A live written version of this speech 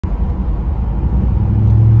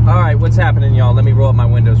All right, what's happening, y'all? Let me roll up my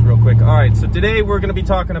windows real quick. All right, so today we're going to be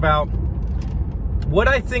talking about what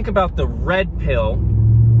I think about the red pill,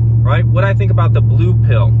 right? What I think about the blue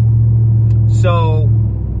pill. So,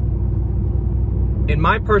 in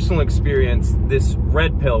my personal experience, this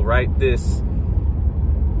red pill, right? This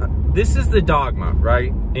is the dogma,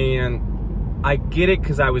 right? And I get it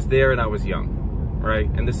because I was there and I was young, right?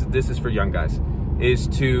 And this is for young guys, is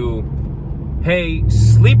to, hey,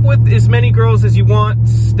 sleep with as many girls as you want,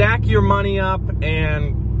 stack your money up,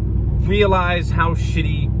 and realize how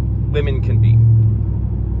shitty women can be.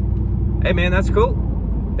 Hey man, that's cool.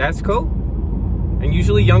 That's cool. And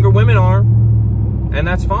usually younger women are, and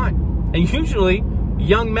that's fine. And usually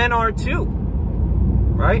young men are too,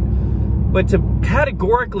 right? But to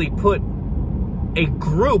categorically put a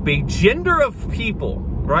group, a gender of people,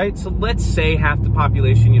 right? So let's say half the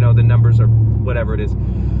population, you know, the numbers are whatever it is.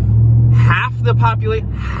 Half the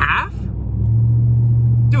population, half?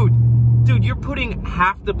 Dude, you're putting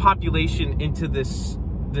half the population into this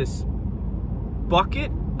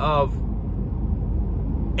bucket of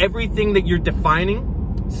everything that you're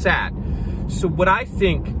defining. Sad. So what I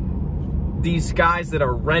think these guys that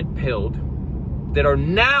are red-pilled, that are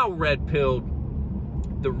now red-pilled,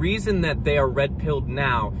 the reason that they are red-pilled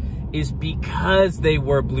now is because they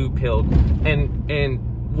were blue-pilled.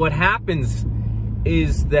 And what happens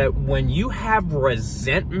is that when you have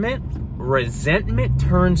resentment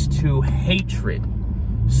turns to hatred.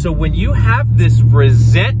 So when you have this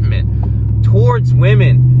resentment towards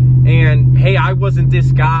women, and hey, I wasn't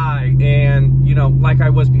this guy, and you know, like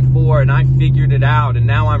I was before, and I figured it out, and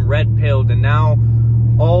now I'm red-pilled, and now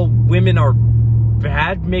all women are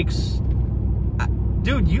bad, makes,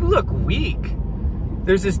 dude, you look weak.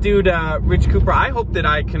 There's this dude, Rich Cooper. I hope that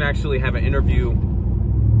I can actually have an interview,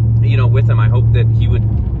 you know, with him. I hope that he would,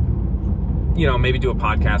 you know, maybe do a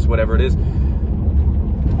podcast, whatever it is.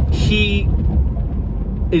 He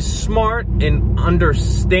is smart and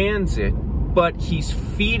understands it, but he's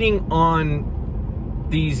feeding on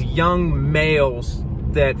these young males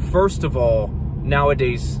that, first of all,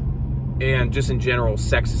 nowadays, and just in general,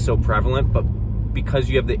 sex is so prevalent, but because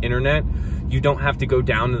you have the internet, you don't have to go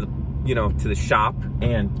down to the, you know, to the shop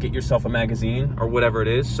and get yourself a magazine or whatever it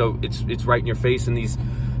is. So it's right in your face, and these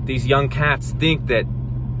young cats think that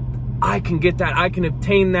I can get that, I can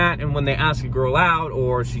obtain that, and when they ask a girl out,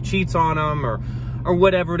 or she cheats on them, or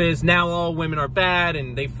whatever it is, now all women are bad,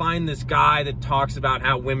 and they find this guy that talks about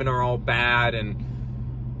how women are all bad, and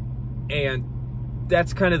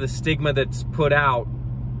that's kind of the stigma that's put out,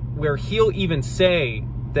 where he'll even say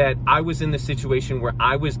that I was in the situation where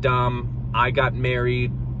I was dumb, I got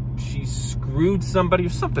married, she screwed somebody, or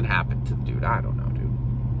something happened to the dude, I don't know,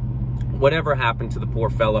 dude. Whatever happened to the poor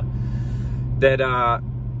fella, that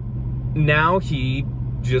now he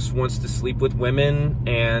just wants to sleep with women,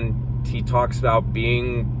 and he talks about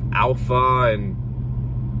being alpha and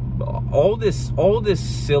all this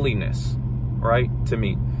silliness, right? To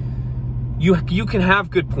me, you can have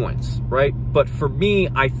good points, right? But for me,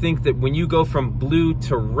 I think that when you go from blue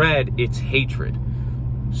to red, it's hatred.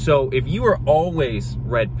 So if you were always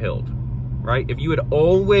red-pilled, right? If you had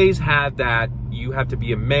always had that, you have to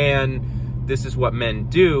be a man, this is what men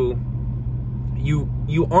do,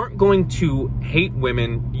 you aren't going to hate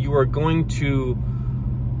women, you are going to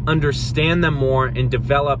understand them more and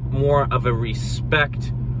develop more of a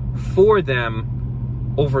respect for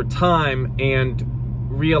them over time, and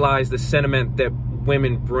realize the sentiment that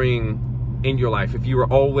women bring in your life if you were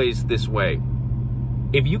always this way.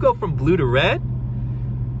 If you go from blue to red,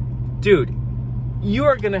 dude, you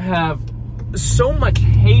are gonna have so much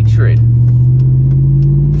hatred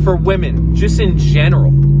for women, just in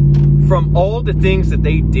general, from all the things that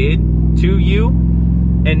they did to you,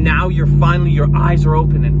 and now you're finally, your eyes are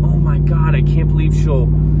open, and oh my God, I can't believe she'll,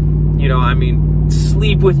 you know, I mean,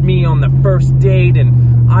 sleep with me on the first date,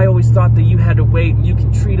 and I always thought that you had to wait, and you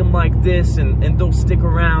can treat them like this, and they'll stick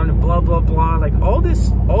around, and blah, blah, blah, like all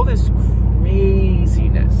this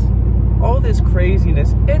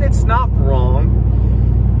craziness, and it's not wrong.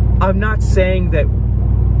 I'm not saying that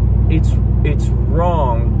it's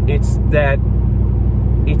wrong, it's that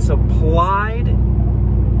it's applied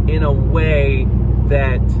in a way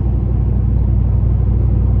that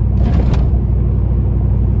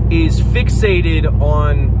is fixated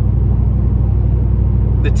on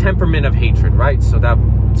the temperament of hatred, right? So that,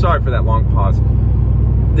 sorry for that long pause.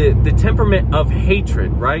 The temperament of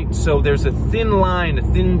hatred, right? So there's a thin line, a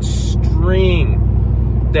thin string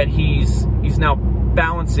that he's now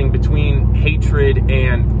balancing between hatred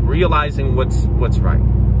and realizing what's right.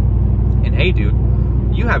 And hey, dude,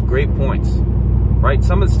 you have great points, right?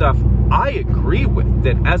 Some of the stuff I agree with,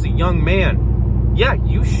 that as a young man, yeah,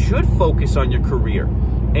 you should focus on your career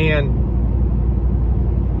and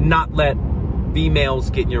not let females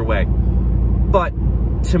get in your way. But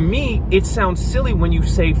to me, it sounds silly when you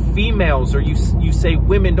say females, or you say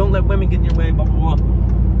women. Don't let women get in your way, blah, blah, blah.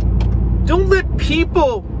 Don't let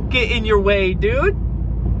people get in your way, dude.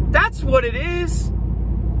 That's what it is.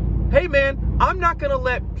 Hey, man, I'm not going to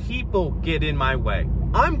let people get in my way.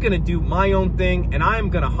 I'm going to do my own thing, and I'm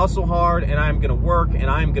going to hustle hard, and I'm going to work, and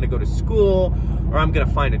I'm going to go to school, or I'm going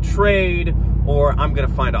to find a trade, or I'm going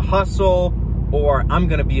to find a hustle, or I'm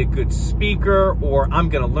going to be a good speaker, or I'm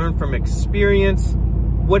going to learn from experience.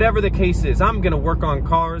 Whatever the case is, I'm going to work on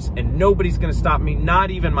cars, and nobody's going to stop me,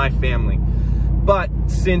 not even my family. But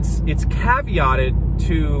since it's caveated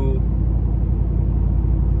to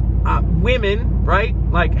women, right?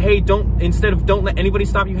 Like, hey, instead of don't let anybody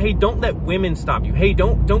stop you, hey, don't let women stop you. Hey,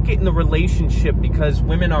 don't get in the relationship because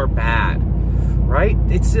women are bad, right?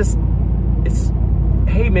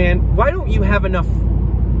 Hey, man, why don't you have enough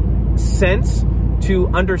sense to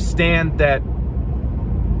understand that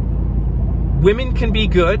women can be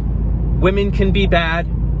good, women can be bad,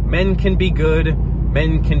 men can be good,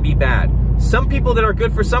 men can be bad. Some people that are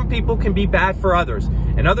good for some people can be bad for others,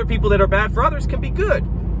 and other people that are bad for others can be good.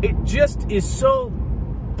 It just is so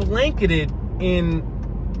blanketed in,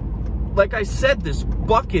 like I said, this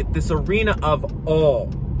bucket, this arena of all.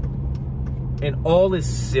 And all is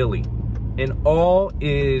silly, and all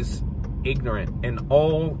is ignorant, and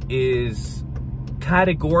all is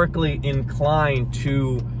categorically inclined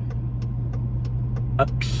to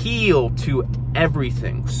appeal to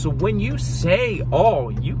everything. So when you say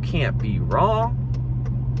all, you can't be wrong.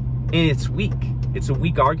 And it's weak. It's a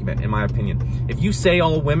weak argument, in my opinion. If you say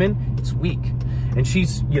all women, it's weak. And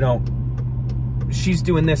she's, you know, she's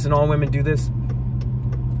doing this and all women do this.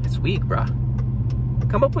 It's weak, bruh.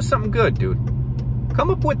 Come up with something good, dude. Come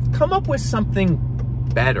up with something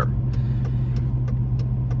better.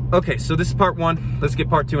 Okay, so this is part one. Let's get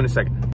part two in a second.